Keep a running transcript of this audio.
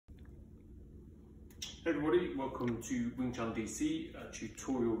Hey everybody, welcome to Wing Chun DC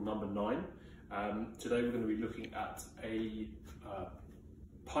tutorial number 9. Today we're going to be looking at a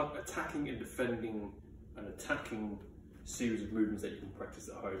attacking and defending and attacking series of movements that you can practice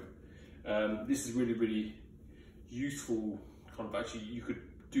at home. This is really useful. Actually, you could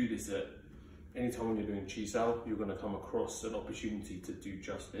do this at any time when you're doing Chi Sao. You're going to come across an opportunity to do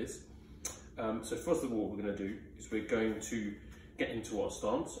just this. So first of all, what we're going to do is we're going to get into our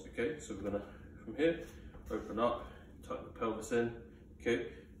stance. Okay, so we're going to, from here, open up, tuck the pelvis in. Okay,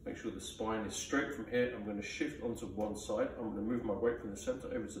 make sure the spine is straight. From here, I'm going to shift onto one side. I'm going to move my weight from the center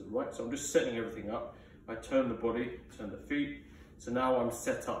over to the right. So I'm just setting everything up. I turn the body, turn the feet. So now I'm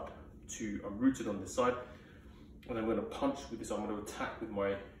set up I'm rooted on this side, and I'm going to punch with this. I'm going to attack with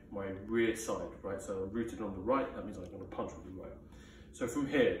my rear side, right? So I'm rooted on the right. That means I'm going to punch with the right. So from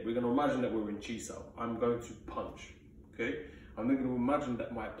here, we're going to imagine that we're in Chi Sao. I'm going to punch. Okay, I'm then going to imagine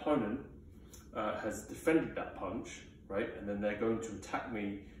that my opponent has defended that punch, right? And then they're going to attack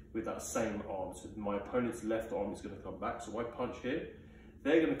me with that same arm. So my opponent's left arm is going to come back. So I punch here,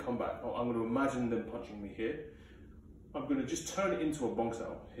 they're going to come back. I'm going to imagine them punching me here. I'm going to just turn it into a bong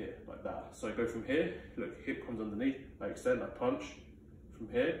sao here, like that. So I go from here, look, hip comes underneath, I extend, I punch. From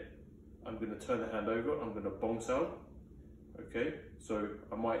here, I'm going to turn the hand over, I'm going to bong sao. Okay, so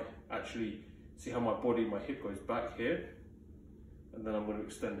I might actually see how my hip goes back here, and then I'm going to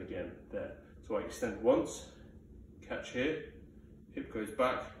extend again there. So I extend once, catch here, hip goes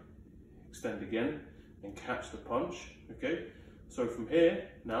back, extend again, and catch the punch. Okay, so from here,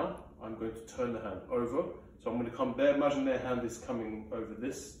 now I'm going to turn the hand over. So I'm going to come there, imagine their hand is coming over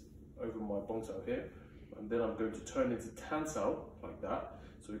over my bong sao here, and then I'm going to turn into tan sao, like that.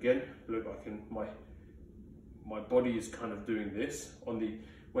 So again, look, my body is kind of doing this.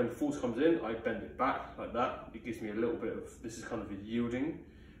 When force comes in, I bend it back like that. It gives me a little bit of, this is kind of a yielding.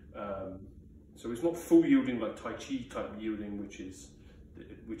 So it's not full yielding like Tai Chi type yielding, which is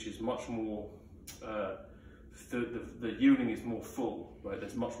much more, the yielding is more full, right?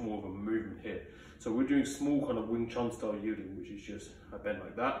 There's much more of a movement here. So we're doing small kind of Wing Chun style yielding, which is just, I bend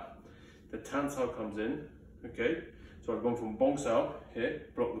like that. The tan sao comes in, okay? So I've gone from bong sao here,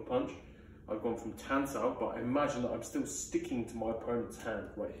 block the punch. I've gone from tan sao, but I imagine that I'm still sticking to my opponent's hand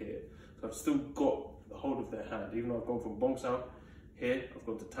right here. So I've still got the hold of their hand, even though I've gone from bong sao here, I've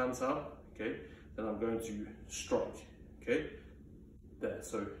gone to tan sao, okay? Then I'm going to strike, okay? There,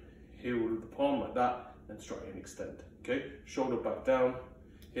 so heel with the palm like that, and strike and extend, okay? Shoulder back down,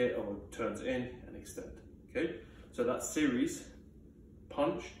 here elbow turns in and extend, okay? So that series,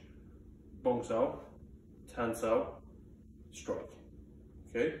 punch, bong sao, tan sao, strike,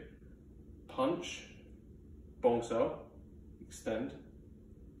 okay? Punch, bong sao, extend,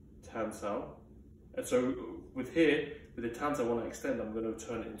 tan sao. And so with the tan sao, when I extend, I'm going to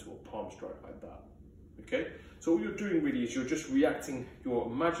turn it into a palm strike like that. Okay? So all you're doing really is you're just reacting, you're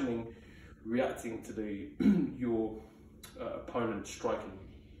imagining reacting to your opponent striking.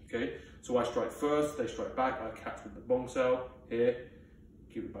 Okay? So I strike first, they strike back, I catch with the bong sao here,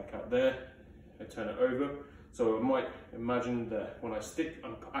 keep it back out there, I turn it over. So I might imagine that when I stick,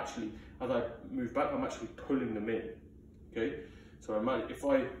 I'm actually, as I move back, I'm actually pulling them in. Okay, so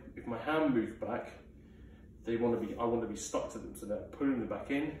if my hand moves back, I want to be stuck to them, so they're pulling them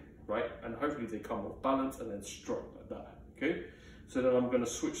back in, right? And hopefully they come off balance and then strike like that. Okay, so then I'm going to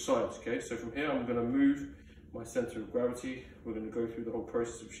switch sides. Okay, so from here I'm going to move my center of gravity. We're going to go through the whole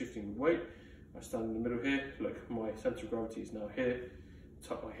process of shifting the weight. I stand in the middle here. Look, my center of gravity is now here.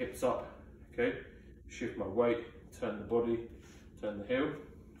 Tuck my hips up. Okay. Shift my weight, turn the body, turn the heel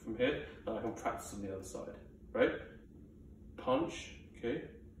from here, and I can practice on the other side, right? Punch, okay,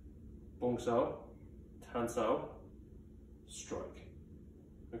 bong sao, tan sao, strike,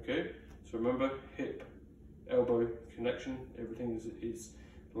 okay? So remember, hip, elbow connection, everything is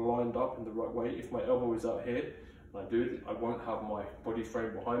lined up in the right way. If my elbow is out here, and I do it, I won't have my body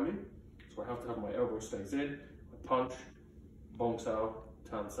frame behind me, so I have to have my elbow stays in, I punch, bong sao,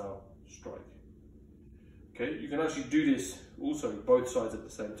 tan sao, strike. Okay, you can actually do this also both sides at the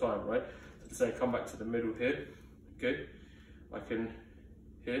same time, right? So to say, come back to the middle here, okay? I can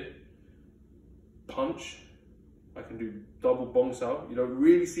here, punch, I can do double bong sao. You don't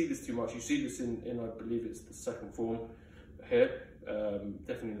really see this too much. You see this in I believe it's the second form here,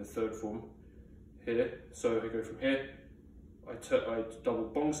 definitely the third form here. So I go from here, I double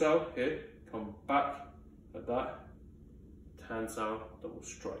bong sao here, come back like that, tan sao, double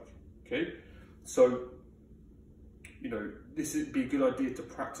strike, okay? So, you know, this would be a good idea to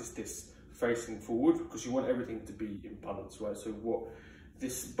practice this facing forward, because you want everything to be in balance, right? So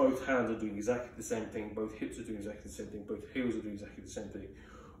both hands are doing exactly the same thing, both hips are doing exactly the same thing, both heels are doing exactly the same thing.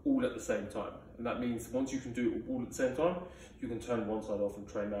 all at the same time. And that means once you can do it all at the same time, you can turn one side off and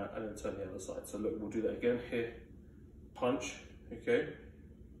train that, and then turn the other side. So look, we'll do that again here. Punch, okay,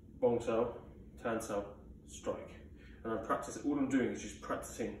 bong sao, tan sao, strike. And I'm practicing, all I'm doing is just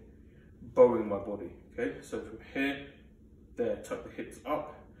practicing bowing my body, okay? So from here, there, tuck the hips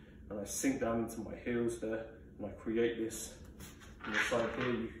up, and I sink down into my heels there, and I create this, on the side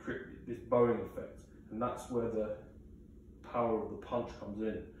here, you create this bowing effect. And that's where the power of the punch comes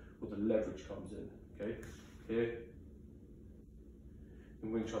in, or the leverage comes in, okay? Here,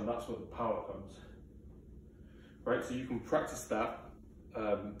 in Wing Chun, that's where the power comes, right? So you can practice that,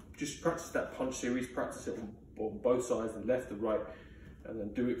 just practice that punch series, practice it on both sides, the left, the right, and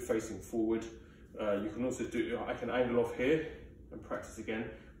then do it facing forward. You can also do, I can angle off here and practice again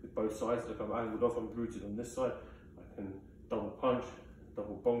with both sides. Look, I'm angled off, I'm rooted on this side. I can double punch,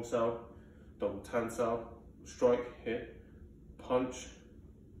 double bong sao, double tan sao, strike here, punch,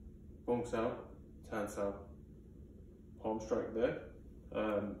 bong sao, tan sao, palm strike there,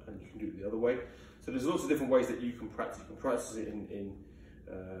 and you can do it the other way. So there's lots of different ways that you can practice. You can practice it in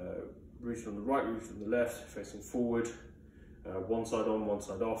rooted on the right, rooted on the left, facing forward, one side on, one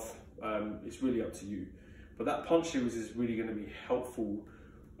side off. It's really up to you. But that punch series is really going to be helpful.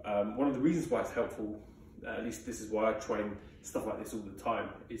 One of the reasons why it's helpful, at least this is why I train stuff like this all the time,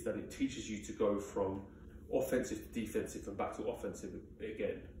 is that it teaches you to go from offensive to defensive and back to offensive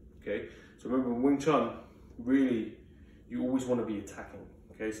again. Okay, so remember in Wing Chun, really, you always want to be attacking.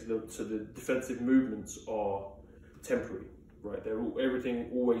 Okay, so the defensive movements are temporary, right? Everything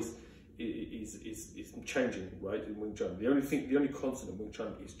always is changing, right? In Wing Chun, the only constant in Wing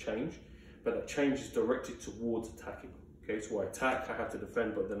Chun is change, but that change is directed towards attacking. Okay, so I attack, I have to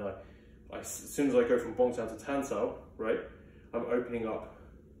defend, but then as soon as I go from bong sao to tan sao, right, I'm opening up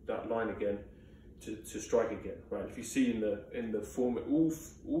that line again to strike again, right? If you see in the form,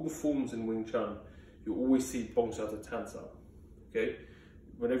 all the forms in Wing Chun, you always see bong sao to tan sao. Okay,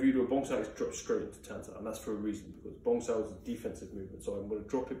 whenever you do a bong sao, it's dropped straight into tan sao, and that's for a reason, because bong sao is a defensive movement, so I'm going to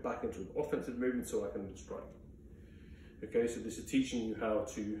drop it back into an offensive movement so I can strike. Okay, so this is teaching you how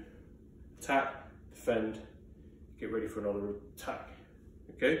to attack, defend, get ready for another attack.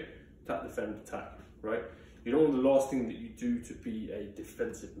 Okay, attack, defend, attack, right? You don't want the last thing that you do to be a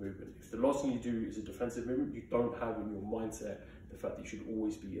defensive movement. If the last thing you do is a defensive movement, you don't have in your mindset the fact that you should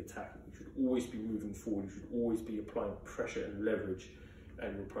always be attacking, you should always be moving forward, you should always be applying pressure and leverage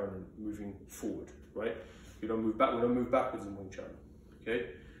and your opponent moving forward, right? We don't move backwards in Wing Chun,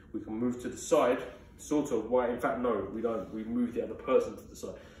 okay? We can move to the side, sort of, in fact, no, we don't. We move the other person to the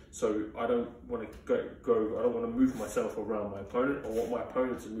side. So I don't want to I don't want to move myself around my opponent. I want my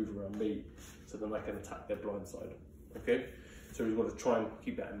opponent to move around me, so then I can attack their blind side, okay? So we've got to try and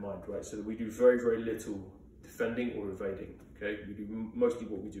keep that in mind, right? So that we do very, very little defending or evading, okay? We do, mostly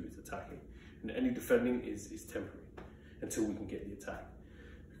what we do is attacking. And any defending is temporary until we can get the attack.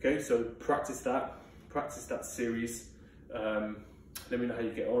 Okay, so practice that series. Let me know how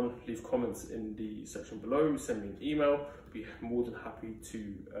you get on. Leave comments in the section below, send me an email. Be more than happy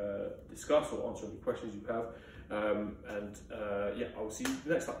to discuss or answer any questions you have. Yeah, I will see you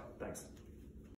next time. Thanks.